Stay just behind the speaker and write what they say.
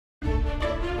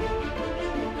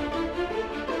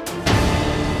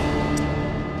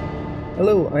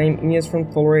Hello, I'm Ignace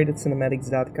from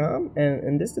ToleratedCinematics.com, and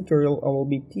in this tutorial I will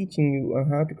be teaching you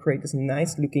on how to create this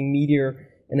nice looking meteor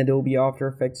in Adobe After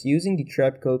Effects using the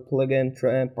Trapcode plugin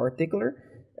particular.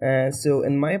 So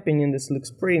in my opinion this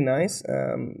looks pretty nice.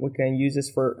 We can use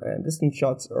this for distant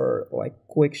shots or like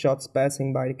quick shots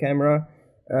passing by the camera.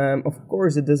 Of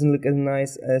course it doesn't look as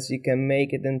nice as you can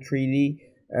make it in 3D,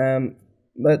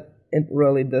 but it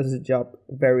really does the job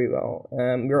very well.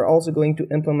 We're also going to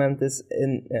implement this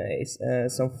in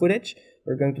some footage.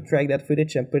 We're going to track that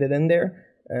footage and put it in there,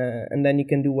 and then you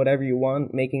can do whatever you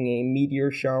want, making a meteor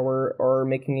shower or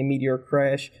making a meteor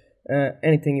crash,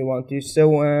 anything you want to.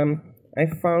 So I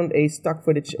found a stock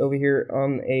footage over here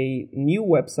on a new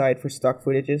website for stock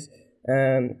footages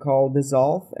called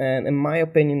Dissolve, and in my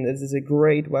opinion this is a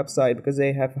great website because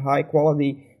they have high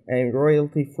quality and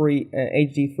royalty-free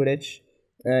HD footage.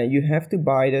 You have to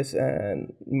buy this,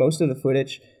 most of the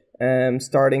footage,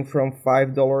 starting from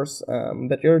 $5,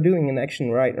 but you're doing an action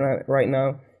right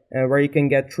now where you can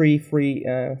get 3 free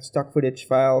stock footage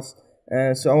files.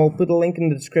 So I will put a link in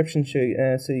the description so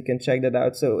you can check that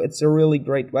out. So it's a really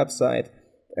great website,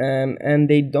 and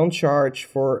they don't charge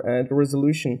for the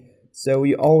resolution, so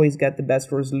you always get the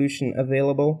best resolution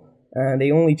available.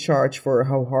 They only charge for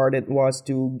how hard it was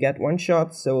to get one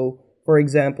shot. So for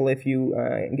example, if you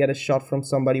get a shot from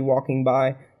somebody walking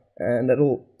by,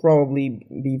 that'll probably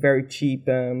be very cheap,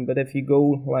 but if you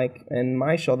go like in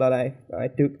my shot that I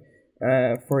took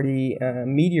for the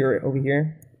meteor over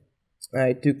here,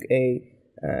 I took a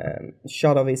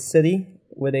shot of a city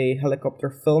with a helicopter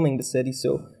filming the city.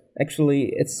 So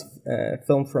actually it's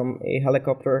filmed from a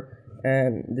helicopter,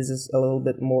 and this is a little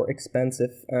bit more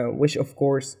expensive, which of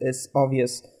course is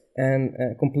obvious and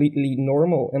completely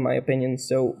normal in my opinion.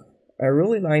 So I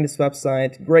really like this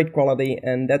website, great quality,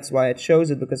 and that's why I chose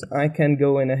it, because I can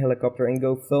go in a helicopter and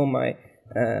go film my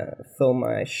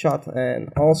shot.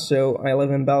 And also I live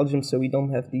in Belgium, so we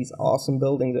don't have these awesome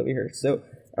buildings over here. So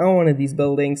I wanted these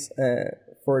buildings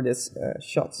for this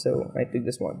shot, so I took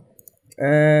this one.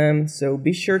 So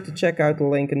be sure to check out the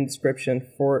link in the description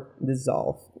for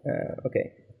Dissolve.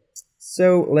 Okay,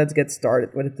 so let's get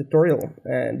started with the tutorial.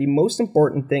 The most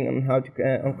important thing on how to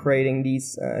on creating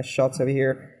these shots over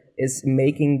here is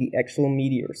making the actual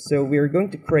meteor. So we are going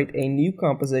to create a new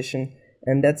composition,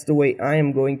 and that's the way I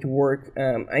am going to work.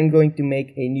 I'm going to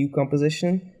make a new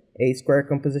composition, a square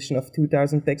composition of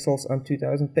 2000 pixels on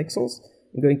 2000 pixels.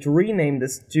 I'm going to rename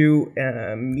this to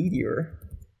Meteor.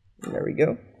 There we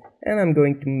go. And I'm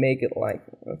going to make it like,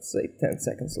 let's say 10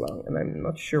 seconds long. And I'm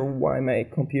not sure why my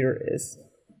computer is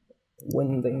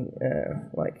winding,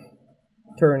 like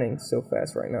turning so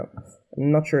fast right now.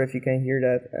 I'm not sure if you can hear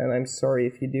that, and I'm sorry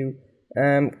if you do.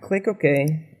 Click OK,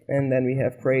 and then we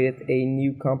have created a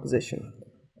new composition.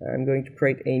 I'm going to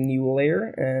create a new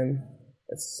layer, and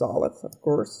it's solid, of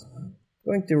course. I'm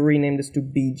going to rename this to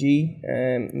BG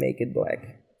and make it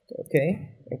black. OK,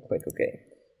 and click OK.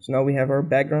 So now we have our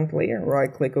background layer.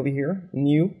 Right click over here,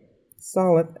 new,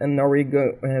 solid, and now we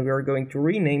are going to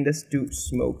rename this to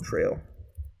Smoke Trail.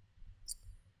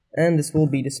 And this will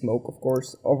be the smoke, of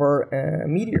course, of our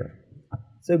meteor.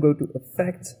 So go to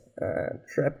Effect,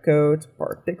 Trapcode,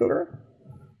 Particular,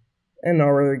 and now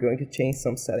we're going to change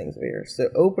some settings over here. So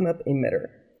open up emitter,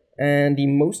 and the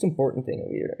most important thing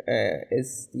over here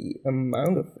is the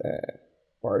amount of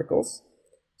particles.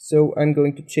 So I'm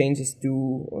going to change this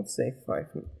to, let's say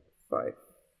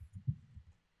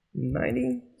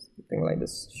 590, something like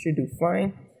this should do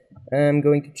fine. I'm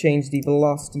going to change the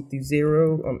velocity to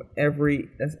 0 on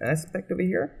every aspect over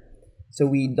here, so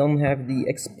we don't have the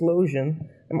explosion.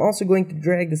 I'm also going to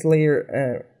drag this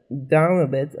layer down a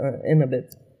bit, in a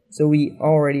bit, so we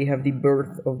already have the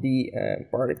birth of the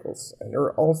particles. And there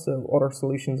are also other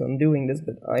solutions on doing this,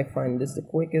 but I find this the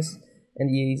quickest and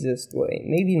the easiest way.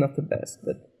 Maybe not the best,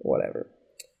 but whatever.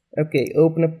 Okay,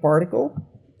 open a particle,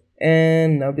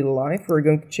 and now the life, we're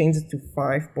going to change it to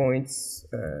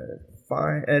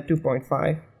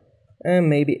 2.5, and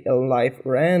maybe a life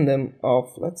random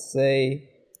of let's say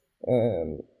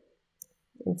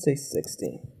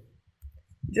 60,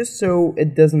 just so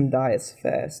it doesn't die as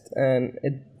fast and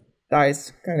it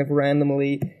dies kind of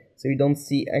randomly, so you don't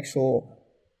see that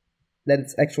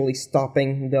it's actually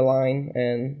stopping the line,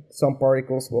 and some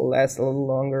particles will last a little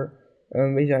longer,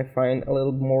 which I find a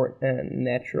little more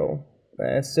natural.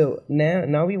 So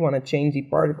now we want to change the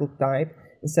particle type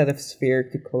instead of sphere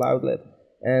to cloudlet,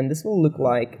 and this will look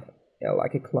like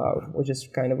a cloud, which is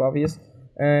kind of obvious.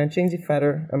 And change the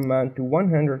feather amount to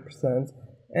 100%,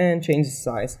 and change the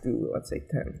size to, let's say,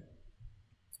 10.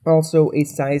 Also a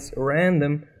size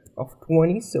random of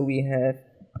 20, so we have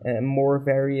more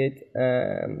varied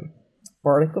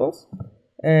particles.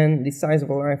 And the size of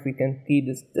a life, we can keep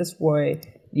this way.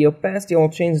 The opacity all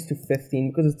changes to 15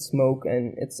 because it's smoke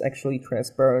and it's actually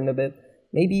transparent a bit.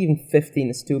 Maybe even 15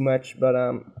 is too much, but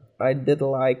I did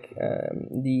like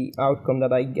the outcome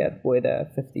that I get with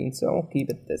 15, so I'll keep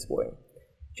it this way.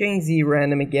 Change the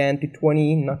random again to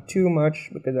 20, not too much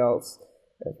because else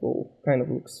it will kind of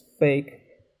looks fake.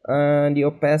 And the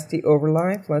opacity over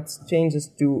life, let's change this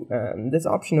to this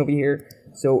option over here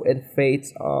so it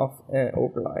fades off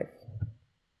over life.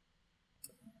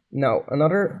 Now,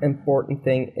 another important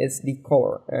thing is the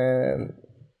color.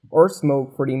 Our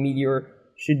smoke for the meteor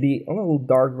should be a little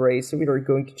dark gray, so we are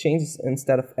going to change this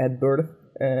instead of add birth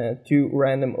to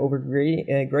random over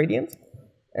gradient.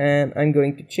 And I'm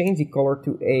going to change the color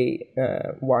to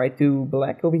a white to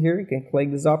black over here. You can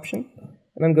click this option.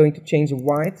 And I'm going to change the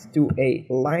white to a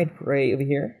light gray over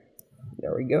here.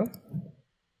 There we go.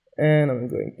 And I'm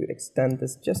going to extend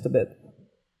this just a bit.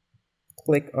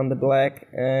 Click on the black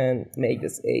and make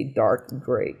this a dark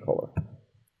gray color.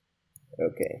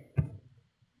 Okay.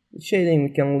 The shading, we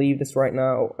can leave this right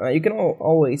now. You can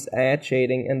always add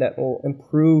shading and that will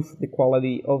improve the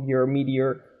quality of your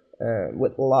meteor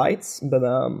with lights. But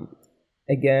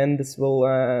again, this will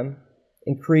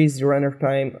increase the render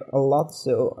time a lot,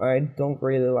 so I don't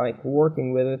really like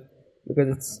working with it because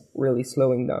it's really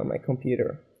slowing down my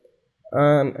computer.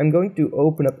 I'm going to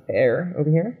open up Air over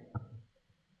here.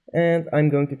 And I'm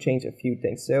going to change a few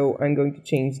things. So I'm going to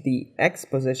change the X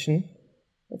position,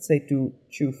 let's say to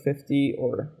 250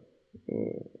 or,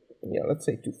 yeah, let's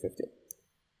say 250.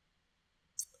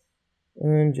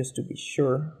 And just to be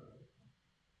sure,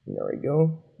 there we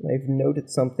go. I've noted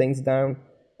some things down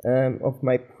of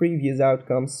my previous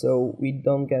outcomes, so we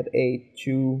don't get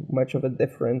too much of a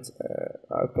different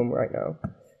outcome right now.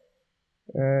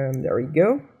 There we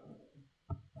go.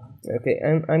 Okay,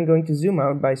 and I'm going to zoom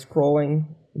out by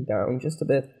scrolling down just a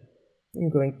bit. I'm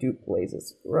going to place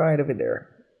this right over there,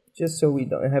 just so we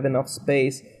don't have enough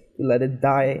space to let it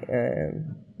die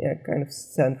and yeah, kind of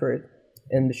center it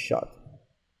in the shot.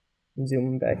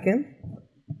 Zoom back in.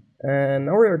 And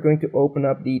now we are going to open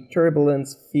up the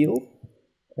turbulence field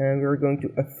and we're going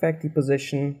to affect the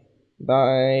position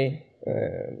by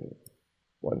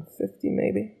 150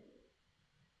 maybe.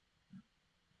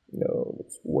 No,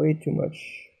 that's way too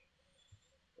much.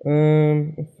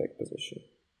 Effect position.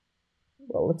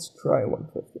 Well, let's try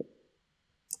 150.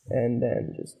 And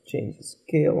then just change the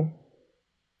scale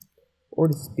or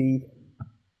the speed.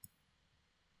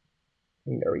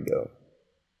 And there we go.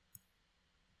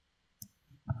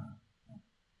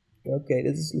 Okay,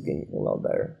 this is looking a lot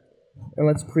better. And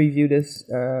let's preview this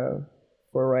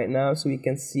for right now so we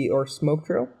can see our smoke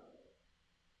trail.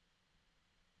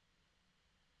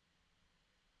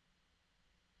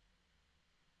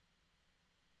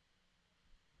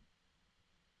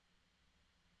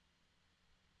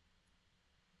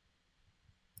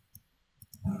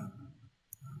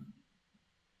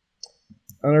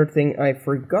 Another thing I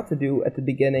forgot to do at the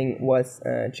beginning was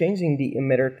changing the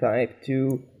emitter type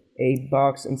to a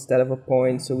box instead of a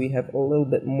point, so we have a little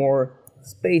bit more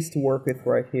space to work with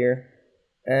right here.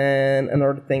 And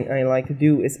another thing I like to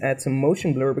do is add some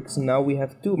motion blur, because now we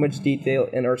have too much detail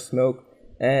in our smoke,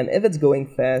 and if it's going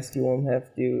fast you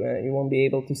won't be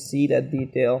able to see that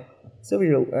detail. So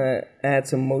we'll add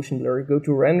some motion blur. Go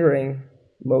to rendering,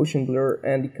 motion blur,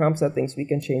 and the comp settings we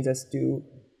can change this to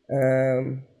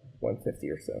 150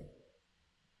 or so.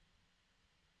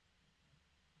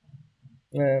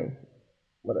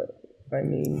 What I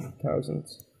mean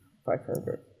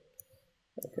 1500.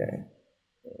 Okay,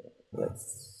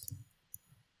 let's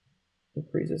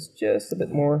increase this just a bit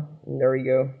more. And there we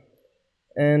go.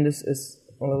 And this is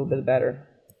a little bit better.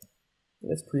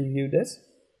 Let's preview this.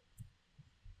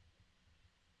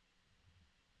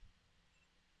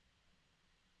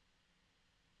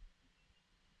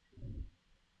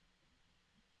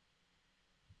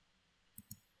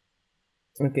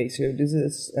 Okay, so this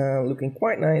is looking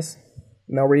quite nice.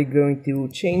 Now we're going to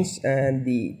change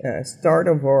the start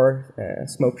of our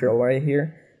smoke trail right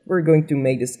here. We're going to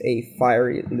make this a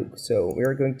fiery look. So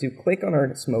we're going to click on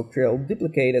our smoke trail,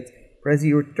 duplicate it, press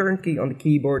the return key on the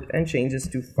keyboard and change this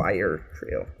to fire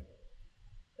trail.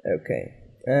 Okay,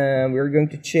 we're going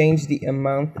to change the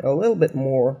amount a little bit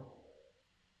more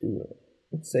to,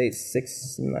 let's say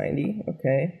 690,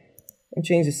 okay, and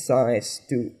change the size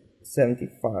to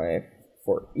 75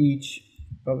 for each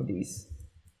of these.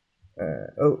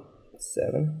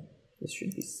 7. This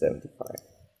should be 75.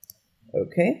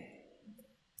 Okay,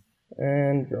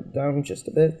 and drop down just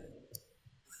a bit.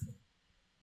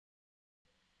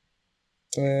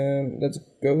 And let's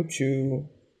go to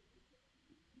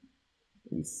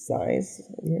the size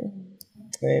here.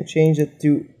 and change it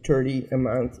to 30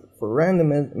 amount for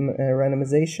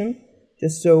randomization,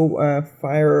 just so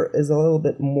fire is a little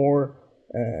bit more,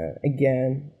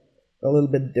 again, a little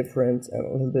bit different and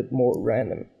a little bit more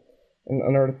random. And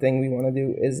another thing we want to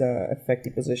do is affect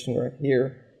the position right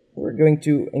here. We're going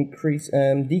to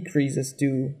decrease this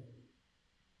to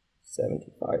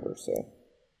 75 or so,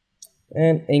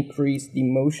 and increase the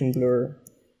motion blur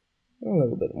a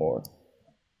little bit more.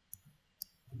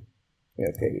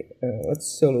 Okay,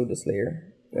 let's solo this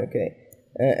layer. Okay,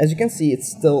 as you can see, it's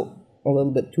still a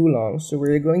little bit too long, so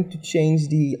we're going to change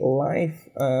the life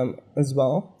as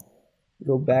well.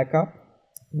 Go back up,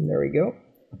 and there we go.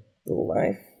 The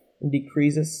life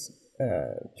decreases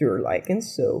to your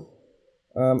lichens, so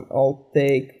I'll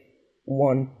take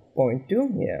 1.2.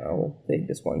 Yeah, I'll take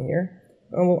this one here.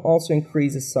 I will also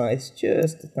increase the size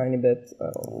just a tiny bit.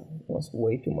 Was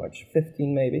way too much,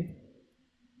 15 maybe.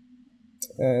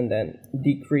 And then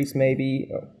decrease maybe,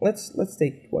 let's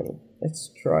take 20. Let's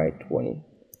try 20.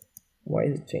 Why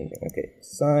is it changing? Okay,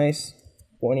 size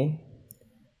 20.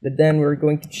 But then we're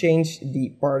going to change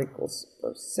the particles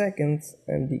per second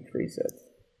and decrease it.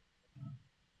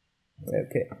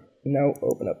 Okay, now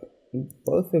open up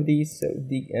both of these. So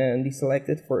deselect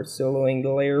it for soloing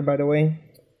the layer, by the way.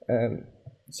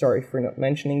 Sorry for not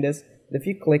mentioning this. But if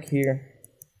you click here,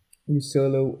 you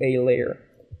solo a layer.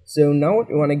 So now what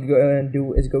we want to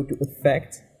do is go to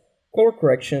Effect, Color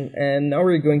Correction, and now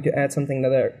we're going to add something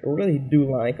that I really do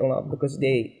like a lot because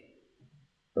they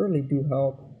really do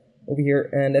help over here,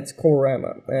 and that's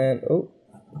Colorama. And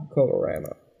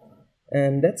Colorama.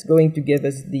 And that's going to give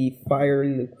us the fire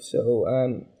look. So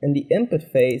in the input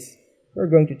phase, we're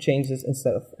going to change this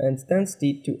instead of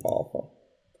intensity to alpha.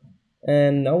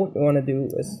 And now what we want to do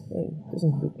is,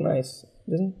 doesn't look nice,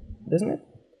 doesn't it?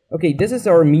 Okay, this is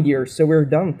our meteor, so we're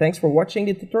done. Thanks for watching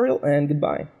the tutorial, and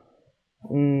goodbye.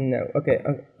 No,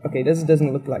 okay, this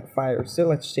doesn't look like fire, so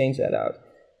let's change that out.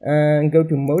 And go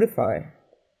to modify.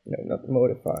 No, not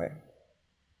modify.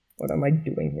 What am I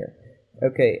doing here?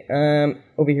 Okay,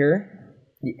 over here,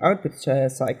 the output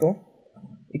cycle.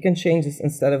 You can change this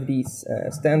instead of the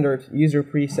standard user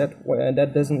preset.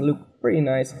 That doesn't look pretty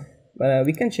nice.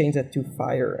 We can change that to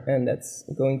fire, and that's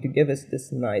going to give us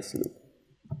this nice look.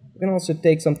 You can also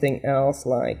take something else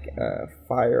like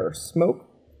fire smoke.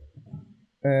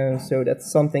 So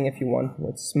that's something if you want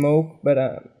with smoke, but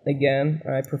again,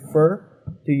 I prefer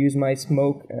to use my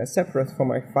smoke separate from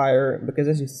my fire because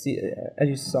as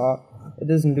you saw, it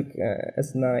doesn't look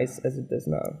as nice as it does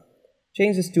now.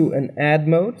 Change this to an add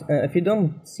mode. If you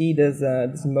don't see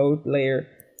this mode layer,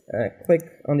 click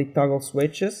on the toggle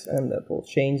switches and that will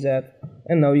change that.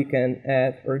 And now you can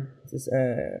add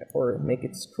or make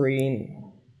it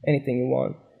screen, anything you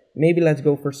want. Maybe let's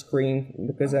go for screen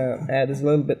because add is a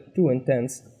little bit too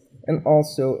intense. And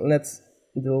also let's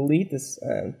delete this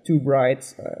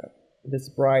this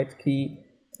bright key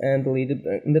and delete it.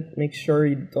 But make sure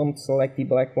you don't select the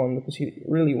black one because you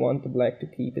really want the black to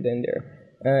keep it in there.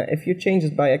 If you change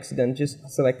it by accident, just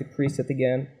select the preset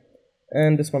again.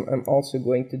 And this one I'm also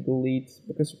going to delete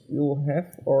because we will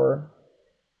have our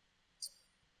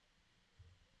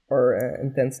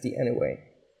intensity anyway.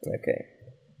 Okay.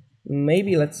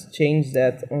 Maybe let's change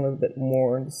that a little bit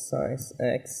more, the size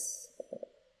X.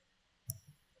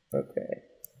 Okay,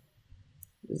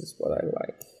 this is what I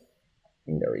like.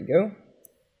 And there we go.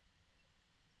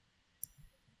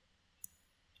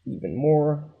 Even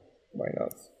more, why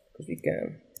not? Because we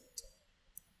can.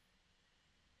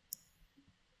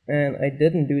 And I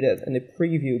didn't do that in the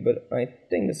preview, but I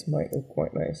think this might look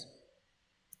quite nice.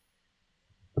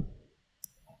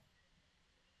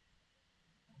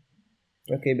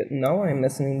 Okay, but now I'm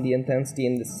missing the intensity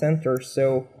in the center,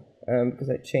 so because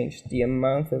I changed the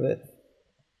amount of it,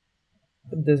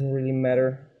 it doesn't really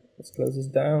matter. Let's close this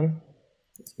down.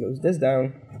 Let's close this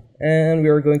down, and we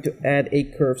are going to add a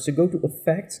curve. So go to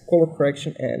Effects, Color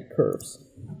Correction, and Curves.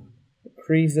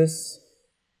 Increase this,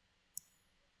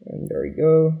 and there we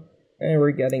go. And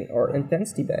we're getting our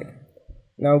intensity back.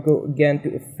 Now go again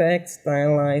to Effects,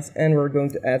 Stylize, and we're going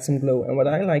to add some glow. And what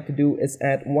I like to do is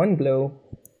add one glow.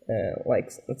 Like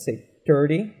let's say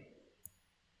 30,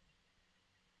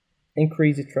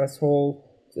 increase the threshold,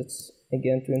 so it's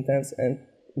again too intense, and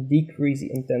decrease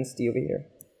the intensity over here,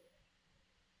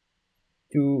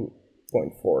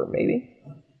 2.4 maybe.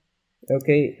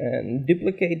 Okay, and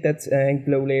duplicate that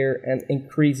glow layer and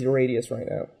increase the radius right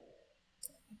now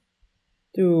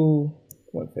to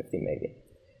 150 maybe.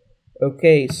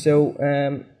 Okay, so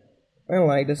I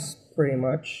like this pretty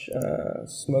much.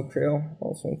 Smoke trail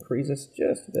also increases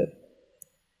just a bit.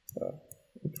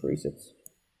 Increase it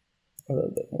a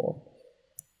little bit more.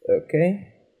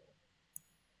 Okay.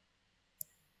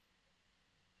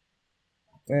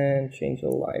 and change the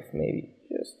life maybe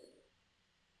just,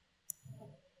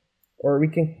 or we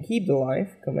can keep the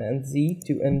life, Command Z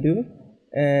to undo,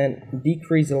 and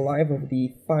decrease the life of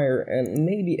the fire, and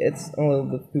maybe it's a little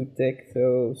bit too thick,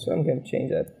 so I'm gonna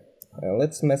change that.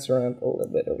 Let's mess around a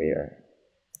little bit over here.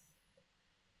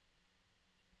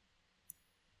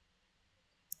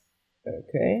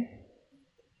 Okay,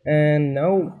 and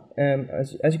now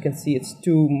as you can see, it's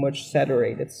too much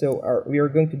saturated, so we are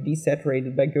going to desaturate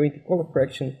it by going to color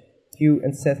correction, hue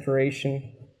and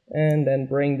saturation, and then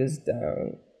bring this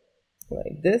down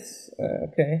like this.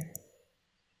 Okay,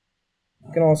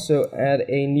 you can also add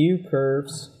a new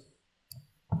curves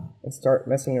and start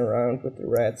messing around with the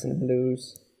reds and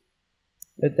blues,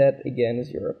 but that again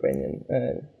is your opinion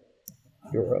and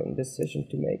your own decision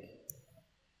to make.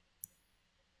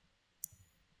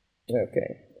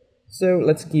 Okay, so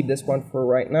let's keep this one for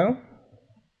right now.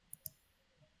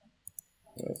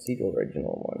 Let's see the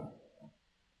original one.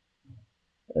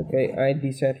 Okay, I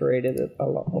desaturated it a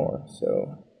lot more,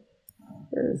 so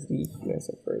where's the hue and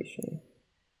saturation?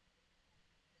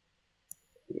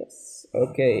 Yes,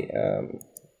 okay,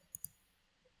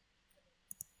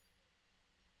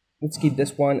 let's keep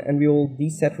this one, and we will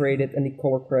desaturate it in the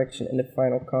color correction in the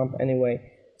final comp anyway.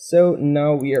 So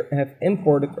now we have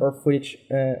imported our footage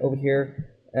over here.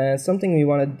 Something we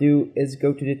want to do is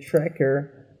go to the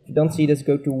tracker. If you don't see this,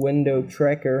 go to Window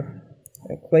Tracker,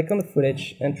 and click on the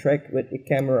footage and track with the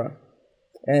camera.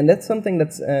 And that's something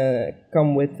that's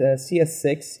come with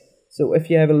CS6. So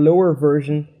if you have a lower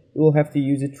version, you will have to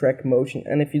use the track motion.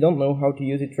 And if you don't know how to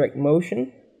use the track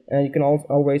motion, you can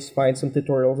always find some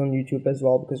tutorials on YouTube as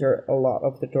well, because there are a lot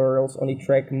of tutorials on the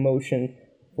track motion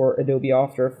for Adobe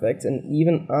After Effects, and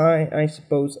even I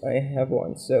suppose I have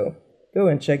one, so go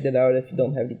and check that out if you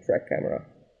don't have the track camera.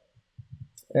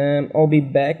 I'll be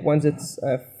back once it's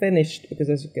finished, because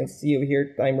as you can see over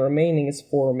here, time remaining is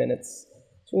 4 minutes,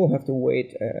 so we'll have to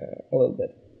wait a little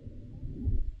bit.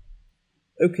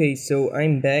 Okay, so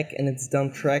I'm back and it's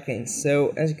done tracking. So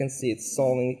as you can see, it's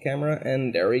solving the camera,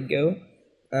 and there we go.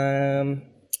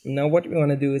 Now what we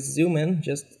want to do is zoom in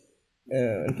just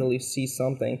until you see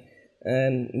something,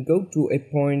 and go to a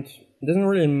point. It doesn't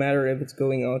really matter if it's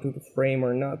going out of the frame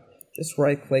or not. Just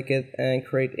right click it and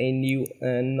create a new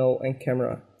null and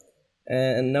camera.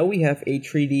 And now we have a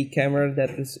 3D camera that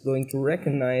is going to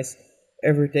recognize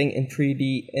everything in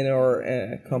 3D in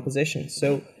our composition.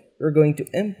 So we're going to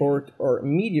import our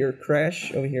Meteor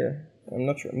crash over here. I'm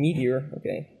not sure, Meteor,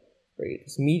 okay. Create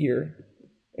this Meteor.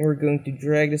 And we're going to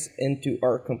drag this into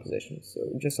our composition. So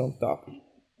just on top.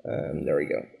 There we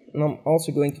go. And I'm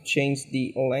also going to change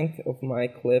the length of my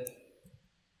clip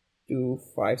to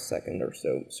 5 seconds or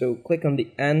so. So click on the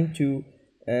N to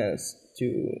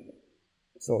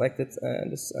select it,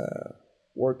 this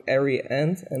work area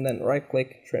end, and then right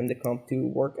click, trim the comp to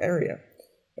work area.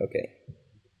 Okay.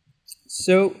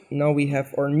 So now we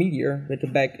have our Meteor with the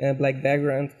black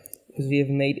background, because we have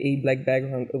made a black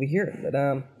background over here. But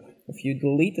if you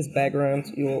delete this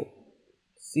background, you will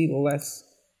see less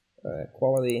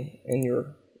quality in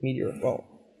your Meteor. Well,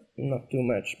 not too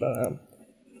much, but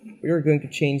we are going to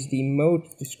change the mode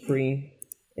to screen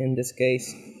in this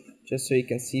case, just so you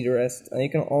can see the rest. And you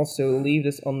can also leave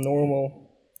this on normal,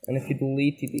 and if you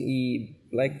delete the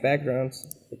black background,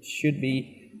 it should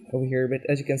be over here, but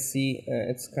as you can see,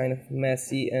 it's kind of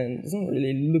messy and doesn't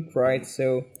really look right,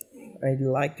 so I'd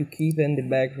like to keep in the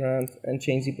background and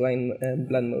change the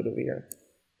blend mode over here.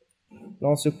 And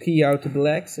also key out the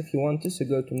blacks if you want to, so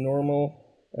go to normal,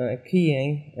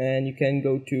 keying, and you can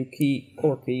go to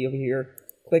color key over here,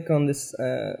 click on this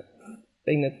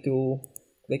Ignace tool,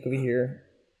 click over here,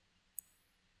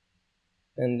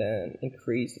 and then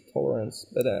increase the tolerance.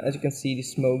 But as you can see, the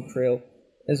smoke trail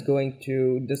is going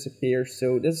to disappear,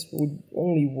 so this would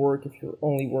only work if you're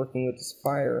only working with this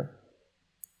fire.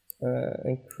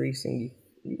 Increasing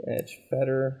the edge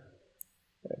better.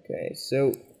 Okay,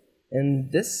 so in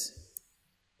this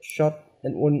shot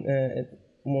it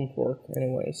won't work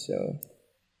anyway, so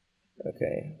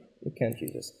okay, we can't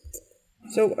use this.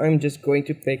 So I'm just going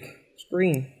to pick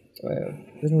screen.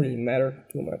 Doesn't really matter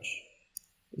too much.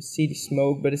 You see the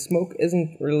smoke, but the smoke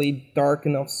isn't really dark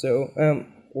enough, so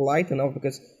light enough,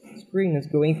 because screen is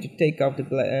going to take out the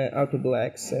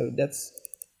black, so that's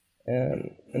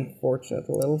unfortunate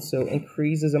a little. So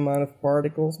increase this amount of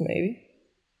particles maybe.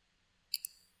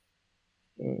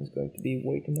 It's going to be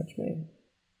way too much maybe,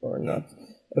 or not.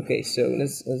 Okay, so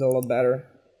this is a lot better,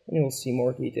 and you'll see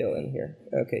more detail in here.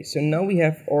 Okay, so now we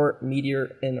have our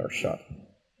Meteor in our shot,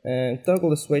 and toggle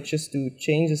the switches to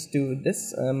change this to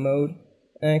this mode,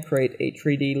 and create a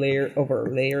 3D layer of our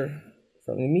layer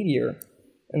from the Meteor,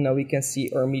 and now we can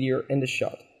see our Meteor in the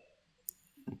shot.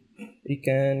 you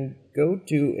can go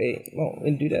to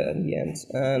we'll do that at the end.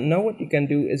 Now what you can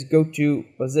do is go to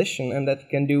position, and that you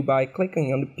can do by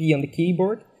clicking on the P on the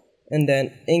keyboard and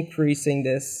then increasing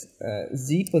this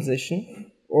Z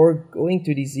position, or going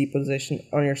to the Z position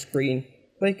on your screen,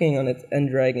 clicking on it and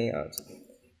dragging out.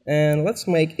 And let's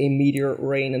make a meteor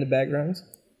rain in the background.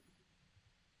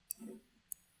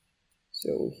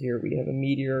 So here we have a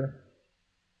meteor.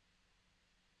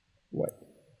 What?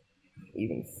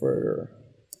 Even further.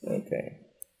 Okay.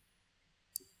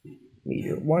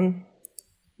 Meteor 1.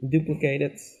 Duplicate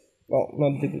it. Well,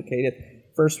 not duplicate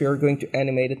it. First we are going to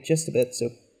animate it just a bit. So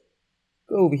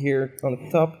go over here on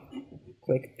the top.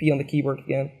 Click P on the keyboard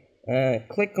again.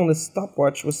 Click on the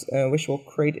stopwatch, which will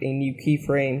create a new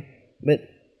keyframe. But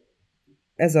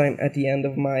as I'm at the end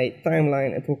of my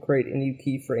timeline, it will create a new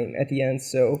keyframe at the end.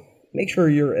 So make sure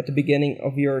you're at the beginning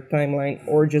of your timeline,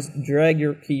 or just drag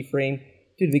your keyframe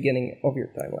to the beginning of your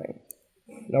timeline.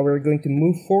 Now we're going to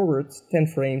move forward 10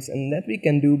 frames, and that we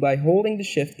can do by holding the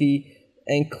Shift key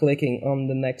and clicking on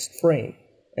the next frame.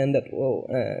 And that will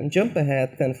jump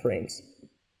ahead 10 frames.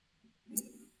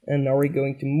 And now we're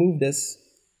going to move this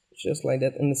just like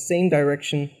that in the same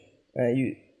direction.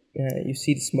 You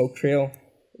see the smoke trail.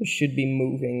 It should be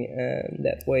moving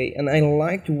that way. And I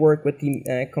like to work with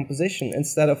the composition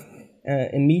instead of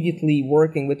immediately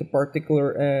working with a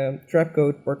particular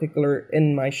trapcode particular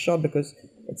in my shot, because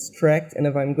it's tracked, and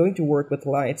if I'm going to work with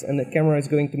lights and the camera is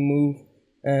going to move,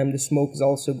 the smoke is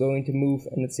also going to move,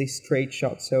 and it's a straight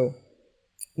shot. So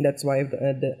that's why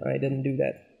I didn't do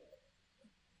that.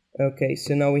 Okay,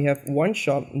 so now we have one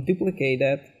shot. Duplicate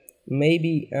that.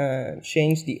 Maybe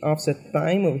change the offset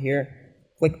time over here.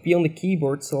 Click P on the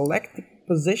keyboard. Select the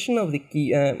position of the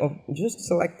key. Just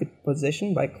select the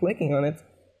position by clicking on it,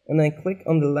 and then click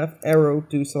on the left arrow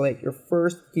to select your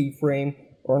first keyframe,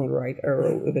 or on the right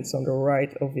arrow if it's on the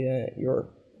right of your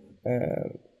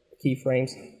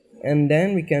keyframes. And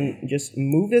then we can just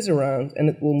move this around, and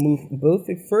it will move both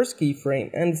the first keyframe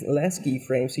and the last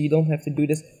keyframe, so you don't have to do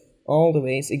this all the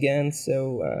ways again.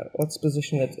 So let's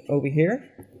position it over here,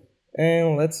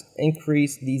 and let's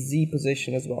increase the Z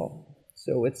position as well,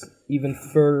 so it's even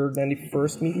further than the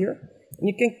first meteor. And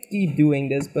you can keep doing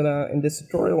this, but in this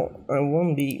tutorial I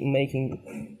won't be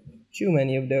making too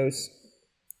many of those,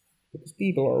 because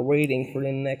people are waiting for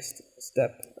the next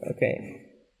step. Okay,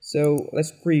 so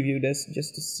let's preview this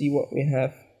just to see what we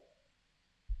have.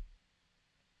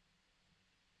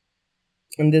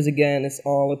 And this again is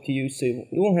all up to you, so you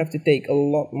won't have to take a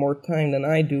lot more time than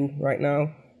I do right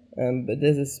now. But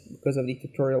this is because of the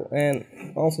tutorial. And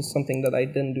also something that I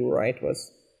didn't do right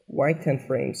was, why 10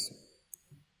 frames?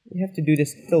 You have to do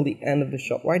this till the end of the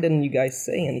shot. Why didn't you guys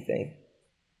say anything?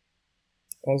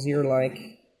 I was here like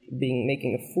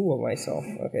making a fool of myself.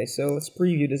 Okay, so let's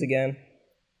preview this again.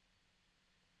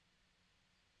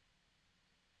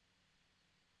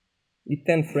 The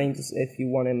 10 frames is if you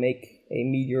want to make a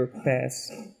meteor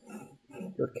pass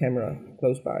your camera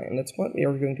close by, and that's what we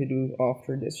are going to do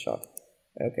after this shot.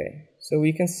 Okay, so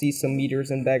we can see some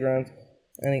meteors in the background,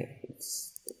 and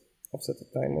let's offset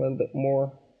the time a little bit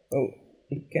more. Oh,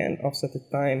 you can offset the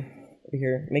time over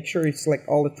here. Make sure you select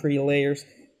all the 3 layers,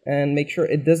 and make sure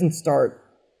it doesn't start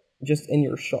just in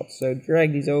your shot. So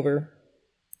drag these over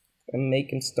and make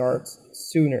them start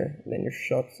sooner than your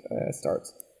shot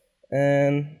starts.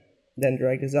 And then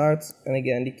drag this out, and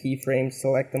again the keyframes,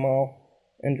 select them all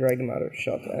and drag them out of the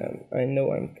shot. I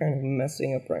know I'm kind of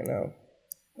messing up right now,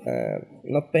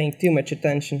 not paying too much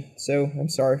attention, so I'm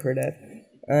sorry for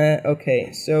that.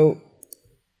 Okay, so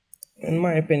in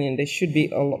my opinion they should be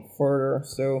a lot further,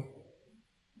 so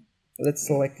let's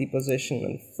select the position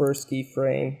on the first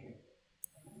keyframe.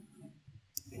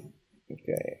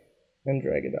 Okay, and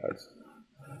drag it out.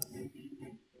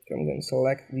 Okay, I'm going to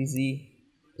select the Z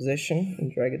position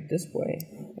and drag it this way.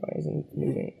 Why isn't it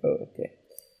moving? Oh, okay.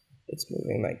 It's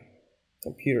moving. My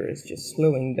computer is just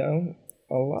slowing down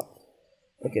a lot.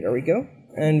 Okay, there we go.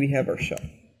 And we have our shot.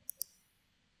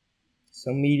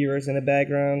 Some meteors in the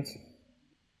background,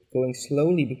 going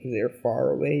slowly because they're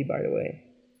far away, by the way.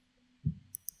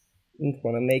 Don't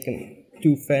want to make them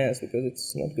too fast because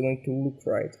it's not going to look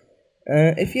right.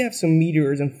 If you have some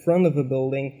meteors in front of a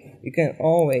building, you can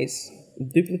always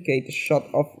duplicate the shot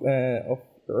of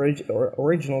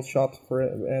original shot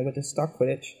with the stock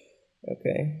footage.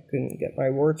 Okay, couldn't get my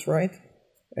words right.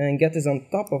 And get this on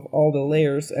top of all the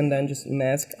layers, and then just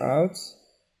mask out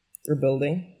your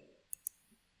building.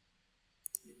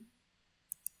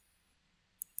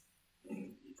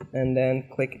 And then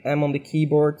click M on the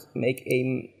keyboard, make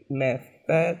a math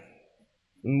pad,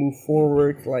 move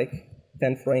forward like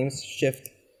 10 frames, shift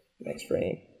next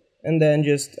frame, and then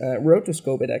just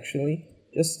rotoscope it actually.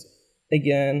 Just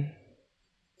again,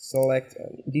 select,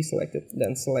 deselect it,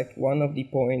 then select one of the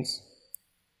points,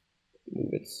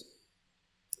 move it,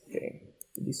 okay,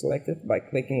 deselect it by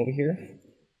clicking over here,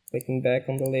 clicking back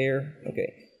on the layer,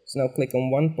 okay, so now click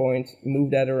on one point,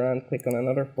 move that around, click on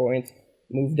another point,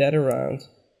 move that around,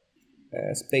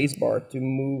 spacebar to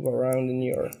move around in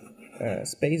your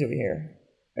space over here,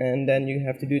 and then you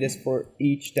have to do this for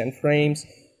each 10 frames,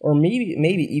 or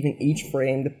maybe even each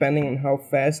frame, depending on how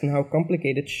fast and how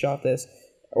complicated shot is,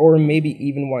 or maybe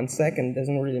even 1 second,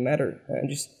 doesn't really matter.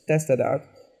 Just test that out,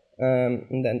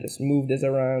 and then just move this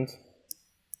around,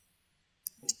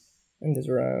 and this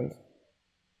around,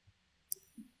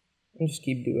 and just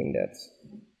keep doing that.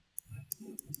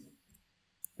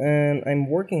 And I'm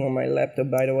working on my laptop,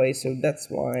 by the way, so that's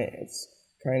why it's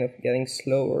kind of getting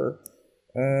slower.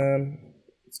 And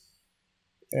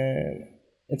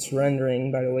it's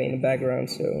rendering, by the way, in the background,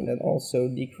 so that also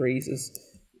decreases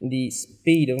the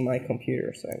speed of my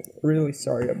computer, so I'm really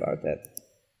sorry about that.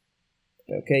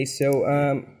 Okay, so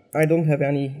I don't have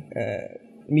any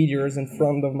meteors in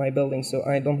front of my building, so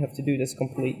I don't have to do this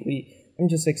completely. I'm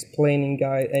just explaining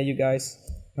you guys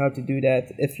how to do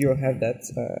that if you have that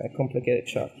complicated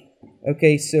shot.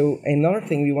 Okay, so another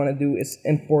thing we want to do is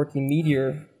import the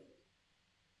meteor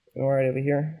right over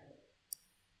here.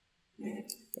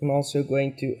 I'm also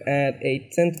going to add a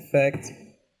tint effect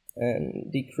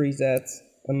and decrease that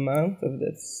amount of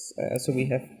this, so we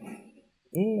have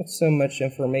not so much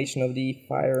information of the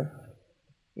fire.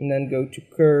 And then go to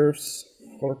curves,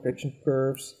 color correction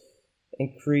curves,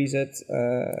 increase it,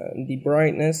 the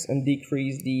brightness, and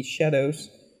decrease the shadows.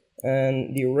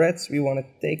 And the reds, we want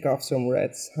to take off some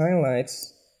reds,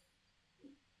 highlights,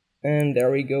 and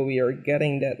there we go, we are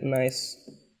getting that nice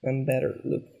and better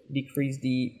look. Decrease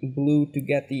the blue to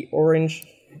get the orange,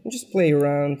 and just play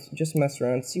around, just mess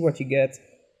around, see what you get.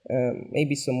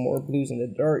 Maybe some more blues in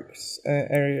the dark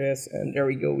areas, and there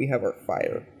we go, we have our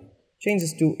fire. Change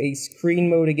this to a screen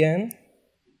mode again,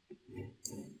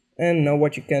 and now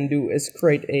what you can do is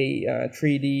create a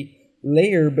 3D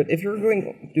layer, but if you're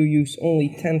going to use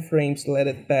only 10 frames to let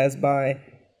it pass by,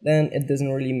 then it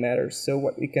doesn't really matter. So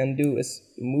what we can do is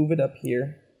move it up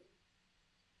here,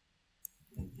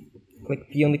 click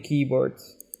P on the keyboard,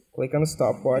 click on the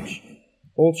stopwatch,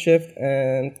 hold shift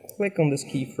and click on this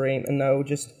keyframe, and now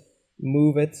just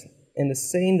move it in the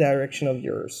same direction of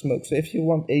your smoke. So if you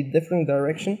want a different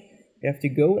direction, you have to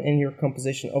go in your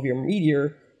composition of your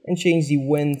meteor and change the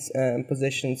wind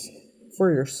positions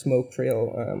for your smoke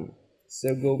trail.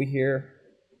 So go over here,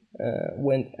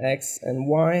 wind X and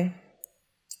Y.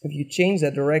 If you change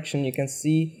that direction, you can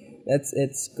see that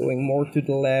it's going more to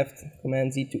the left.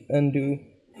 Command Z to undo.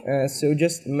 So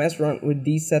just mess around with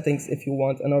these settings if you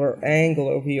want another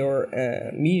angle of your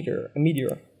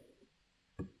meteor.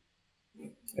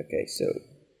 Okay, so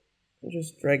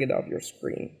just drag it off your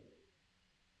screen.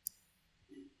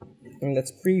 And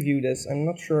let's preview this. I'm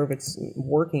not sure if it's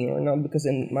working or not, because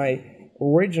in my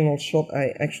original shot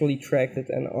I actually tracked it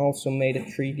and also made it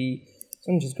 3D.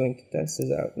 So I'm just going to test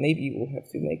this out. Maybe we'll have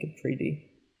to make it 3D.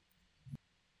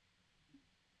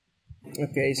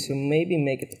 Okay, so maybe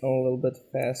make it a little bit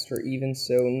faster, even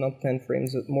so, not 10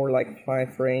 frames, but more like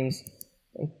 5 frames.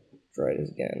 And try this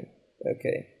again.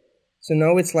 Okay, so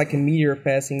now it's like a meteor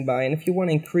passing by, and if you want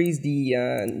to increase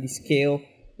the scale,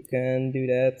 you can do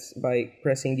that by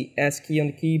pressing the S key on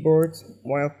the keyboard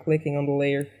while clicking on the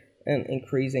layer and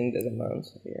increasing this amount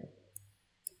here.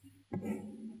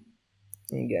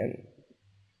 Again,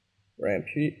 ramp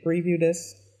preview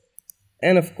this,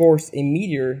 and of course a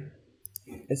meteor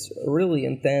is really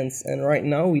intense, and right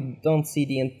now we don't see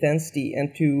the intensity,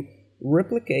 and to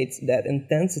replicate that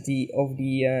intensity of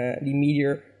the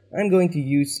meteor, I'm going to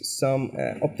use some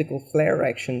optical flare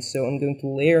action. So I'm going to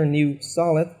layer new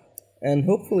solid, and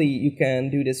hopefully you can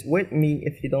do this with me.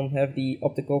 If you don't have the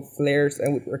optical flares, I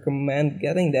would recommend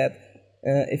getting that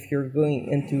if you're going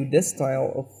into this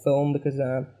style of film, because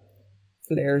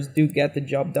flares do get the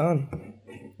job done.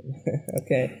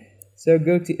 Okay. So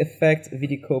go to Effect,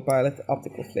 Video Copilot,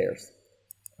 Optical Flares,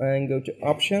 and go to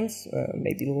Options,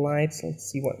 maybe Lights. Let's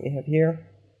see what we have here.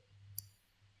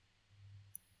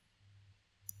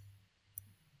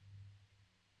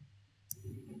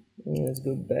 And let's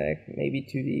go back maybe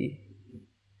to the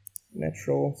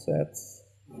natural sets.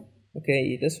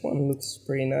 Okay, this one looks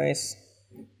pretty nice.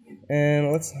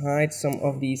 And let's hide some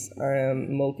of these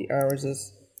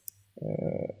multi-irises.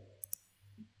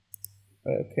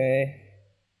 Okay.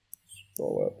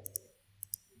 Scroll up.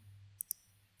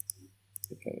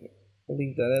 We can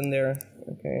leave that in there.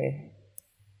 Okay.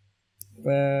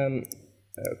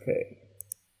 Okay.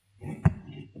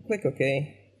 Click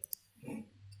OK.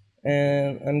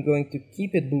 and I'm going to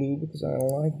keep it blue because I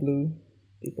like blue.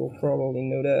 People probably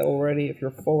know that already if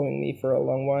you're following me for a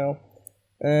long while.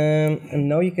 And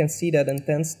now you can see that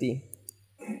intensity.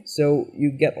 So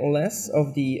you get less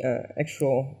of the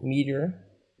actual meteor.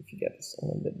 If you get this a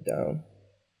little bit down.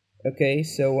 Okay,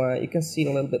 so you can see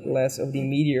a little bit less of the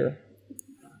meteor.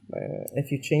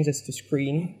 If you change this to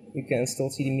screen, you can still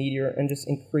see the meteor and just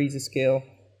increase the scale.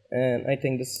 And I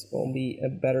think this will be a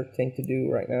better thing to do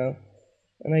right now.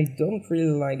 And I don't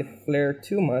really like the flare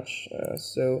too much,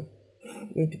 so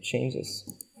I'm going to change this.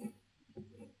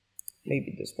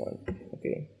 Maybe this one.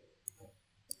 Okay.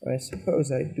 I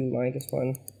suppose I do like this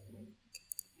one.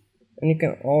 And you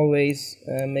can always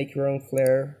make your own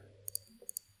flare.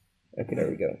 Okay, there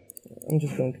we go. I'm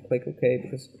just going to click OK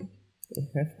because we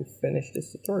have to finish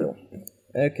this tutorial.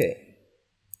 Okay.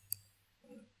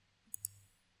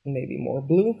 Maybe more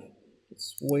blue.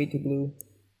 It's way too blue.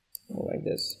 More like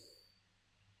this.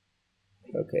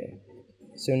 Okay.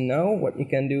 So now what you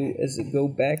can do is go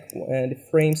back the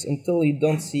frames until you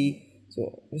don't see.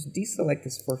 So just deselect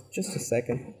this for just a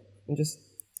second and just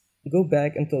go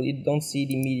back until you don't see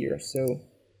the meteor. So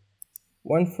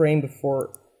one frame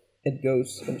before it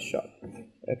goes in the shot.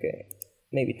 Okay,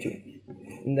 maybe two.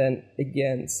 And then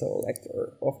again select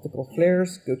our optical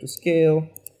flares, go to scale,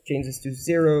 change this to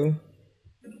 0.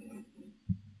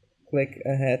 Click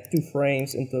ahead 2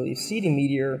 frames until you see the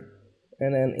meteor,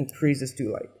 and then increase this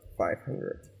to like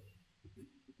 500.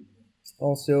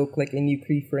 Also click a new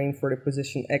keyframe for the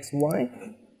position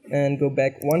XY and go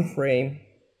back 1 frame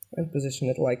and position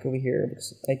it like over here,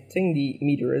 because I think the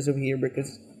meteor is over here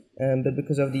because but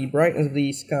because of the brightness of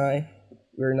the sky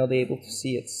we're not able to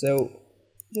see it. So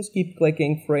just keep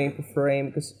clicking frame per frame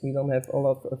because we don't have a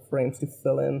lot of frames to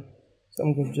fill in. So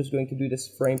I'm just going to do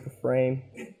this frame per frame,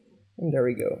 and there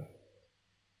we go.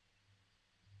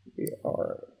 We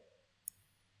are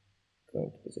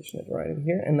going to position it right over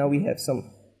here, and now we have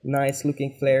some nice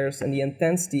looking flares, and the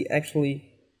intensity actually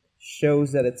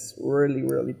shows that it's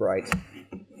really bright.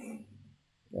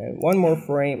 And one more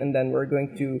frame, and then we're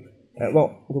going to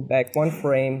go back 1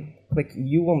 frame, click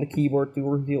U on the keyboard to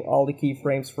reveal all the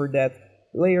keyframes for that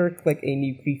layer, click a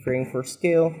new keyframe for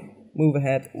scale, move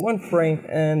ahead 1 frame,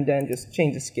 and then just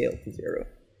change the scale to 0.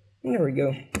 And there we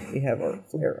go, we have our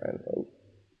flare, and oh,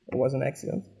 it was an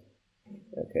accident.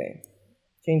 Okay,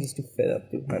 change this to fit up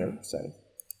to 100%.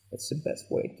 That's the best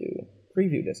way to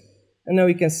preview this. And now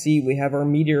you can see we have our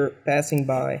meteor passing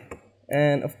by,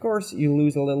 and of course you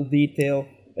lose a little detail,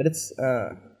 but it's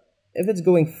if it's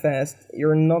going fast,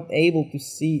 you're not able to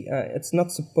see, it's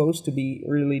not supposed to be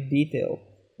really detailed.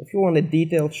 If you want a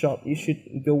detailed shot, you should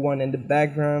go one in the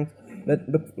background, but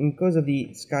because of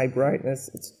the sky brightness,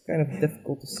 it's kind of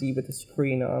difficult to see with the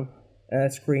screen on,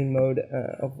 screen mode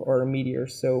of our meteor.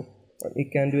 So what you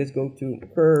can do is go to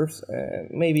curves and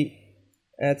maybe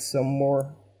add some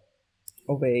more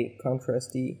of a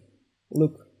contrasty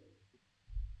look.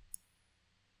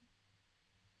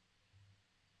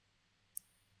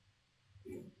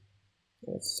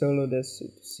 Let's solo this to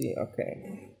see.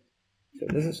 Okay, so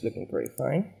this is looking pretty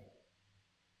fine.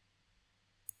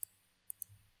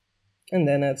 And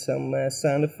then add some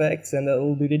sound effects, and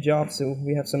that'll do the job. So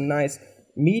we have some nice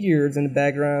meteors in the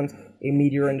background, a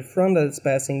meteor in the front that is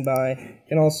passing by. You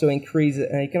can also increase it,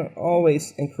 you can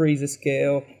always increase the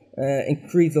scale,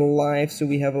 increase the life, so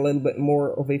we have a little bit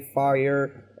more of a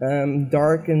fire,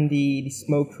 darken the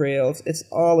smoke trails. It's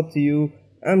all up to you.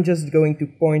 I'm just going to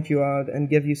point you out and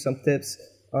give you some tips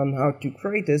on how to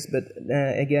create this, but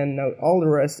again, now all the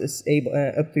rest is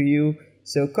up to you.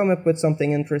 So come up with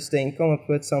something interesting, come up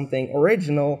with something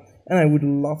original, and I would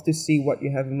love to see what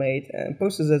you have made.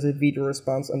 Post this as a video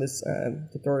response on this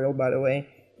tutorial, by the way.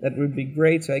 That would be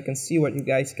great, so I can see what you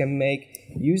guys can make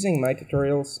using my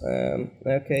tutorials.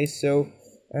 Okay, so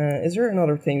is there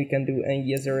another thing we can do? And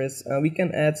yes, there is. We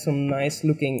can add some nice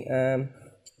looking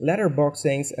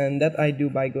letterboxings, and that I do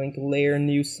by going to layer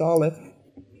new solid,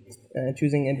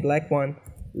 choosing a black one,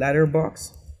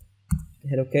 letterbox,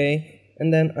 hit OK,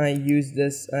 and then I use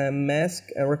this mask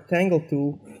rectangle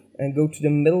tool and go to the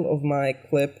middle of my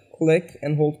clip, click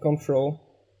and hold Ctrl.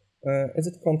 Is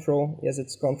it Ctrl? Yes,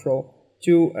 it's Ctrl,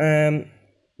 to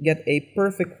get a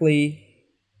perfectly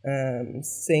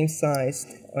same sized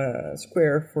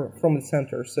square from the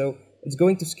center. So it's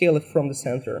going to scale it from the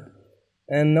center.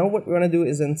 And now what we're going to do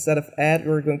is, instead of add,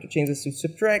 we're going to change this to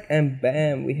subtract, and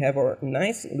bam, we have our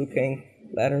nice looking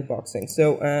letterboxing.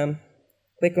 So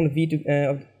click on the V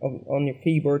on your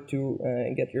keyboard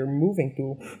to get your moving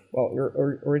tool, well, your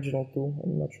original tool,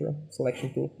 I'm not sure,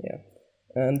 selection tool, yeah.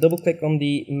 And double click on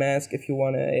the mask if you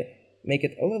want to make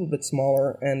it a little bit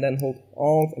smaller, and then hold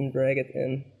Alt and drag it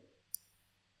in.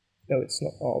 No, it's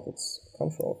not Alt, it's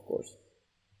Control, of course.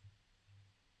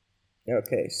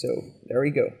 Okay, so there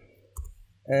we go.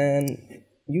 And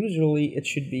usually it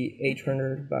should be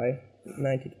 800 by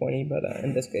 1920, but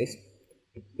in this case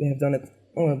we have done it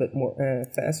a little bit more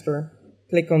faster.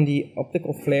 Click on the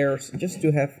optical flares just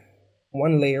to have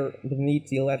one layer beneath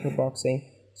the letterboxing.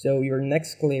 So your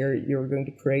next layer you're going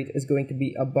to create is going to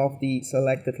be above the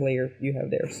selected layer you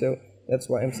have there. So that's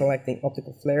why I'm selecting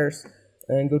optical flares,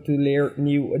 and go to layer,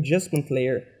 new adjustment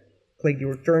layer. Click the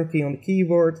return key on the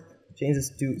keyboard, change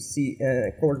this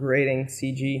to color grading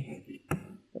CG.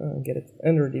 Get it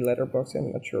under the letterbox.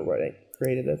 I'm not sure why I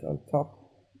created it on top.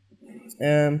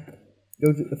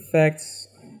 Go to effects,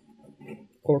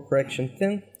 color correction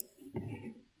thin,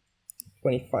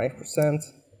 25%.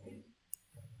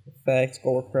 Effects,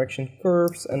 color correction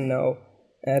curves, and now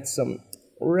add some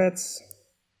reds.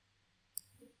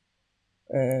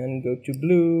 And go to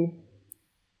blue,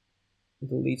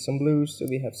 delete some blues, so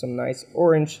we have some nice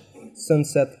orange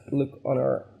sunset look on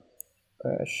our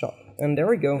shot. And there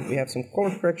we go, we have some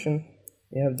color correction.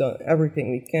 We have done everything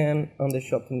we can on the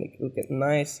shot to make it look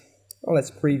nice. Now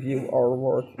let's preview our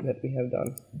work that we have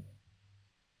done.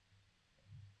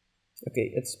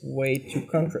 Okay, it's way too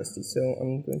contrasty, so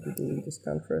I'm going to delete this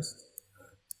contrast.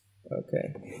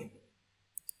 Okay.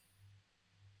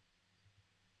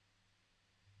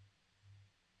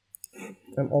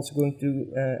 I'm also going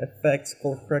to effects,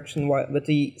 color correction, with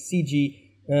the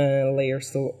CG layer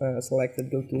still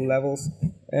selected, go to levels,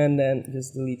 and then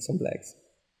just delete some blacks.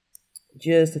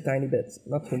 Just a tiny bit,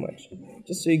 not too much.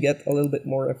 Just so you get a little bit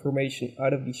more information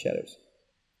out of these shadows.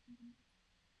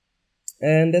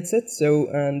 And that's it. So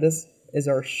this is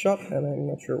our shot, and I'm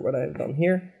not sure what I've done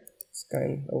here. It's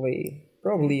kind of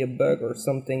probably a bug or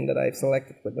something that I've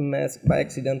selected with the mask by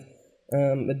accident.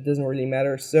 It doesn't really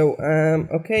matter. So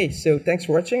okay, so thanks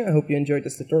for watching. I hope you enjoyed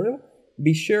this tutorial.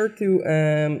 Be sure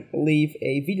to leave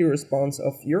a video response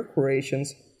of your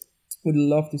creations. Would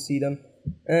love to see them.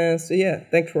 So yeah,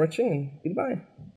 thanks for watching and goodbye.